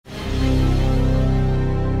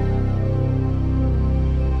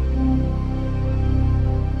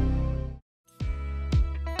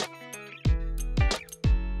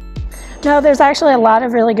No, there's actually a lot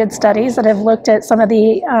of really good studies that have looked at some of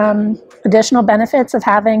the additional benefits of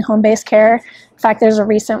having home-based care. In fact, there's a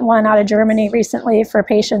recent one out of Germany recently for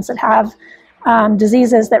patients that have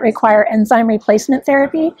diseases that require enzyme replacement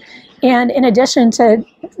therapy. And in addition to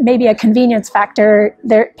maybe a convenience factor,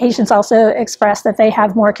 their patients also express that they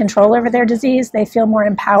have more control over their disease. They feel more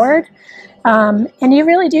empowered. And you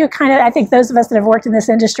really do kind of, I think those of us that have worked in this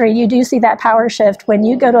industry, you do see that power shift. When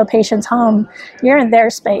you go to a patient's home, you're in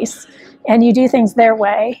their space and you do things their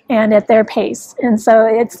way and at their pace. And so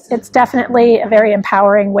it's definitely a very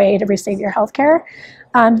empowering way to receive your health care.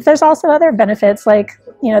 There's also other benefits, like,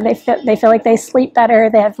 you know, they feel like they sleep better,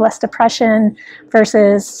 they have less depression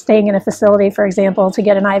versus staying in a facility, for example, to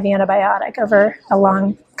get an IV antibiotic over a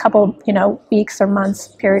long couple, weeks or months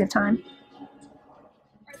period of time.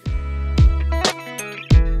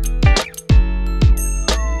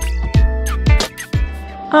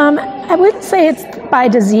 I wouldn't say it's by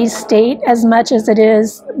disease state as much as it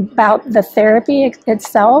is about the therapy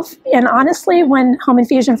itself. And honestly, when home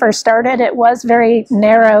infusion first started, it was very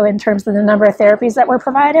narrow in terms of the number of therapies that were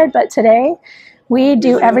provided. But today, we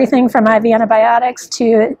do everything from IV antibiotics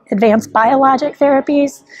to advanced biologic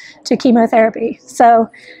therapies to chemotherapy. So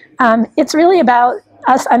it's really about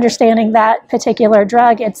us understanding that particular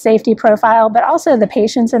drug, its safety profile, but also the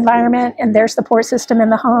patient's environment and their support system in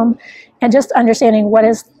the home, and just understanding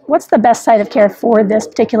what's the best site of care for this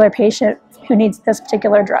particular patient who needs this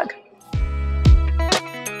particular drug.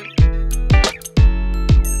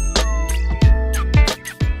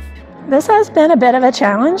 This has been a bit of a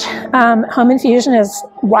challenge. Home infusion is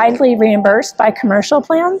widely reimbursed by commercial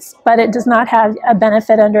plans, but it does not have a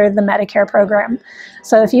benefit under the Medicare program.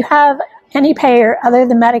 So if you have any payer other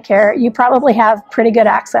than Medicare, you probably have pretty good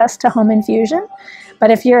access to home infusion. But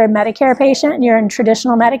if you're a Medicare patient and you're in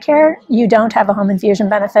traditional Medicare, you don't have a home infusion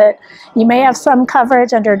benefit. You may have some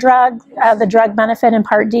coverage under the drug benefit in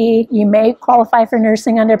Part D. You may qualify for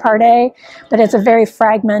nursing under Part A, but it's a very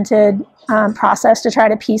fragmented process to try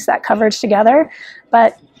to piece that coverage together.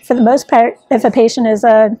 But for the most part, if a patient is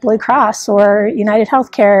a Blue Cross or United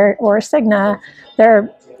Healthcare or Cigna, they're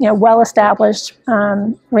well-established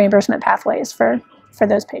reimbursement pathways for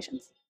those patients.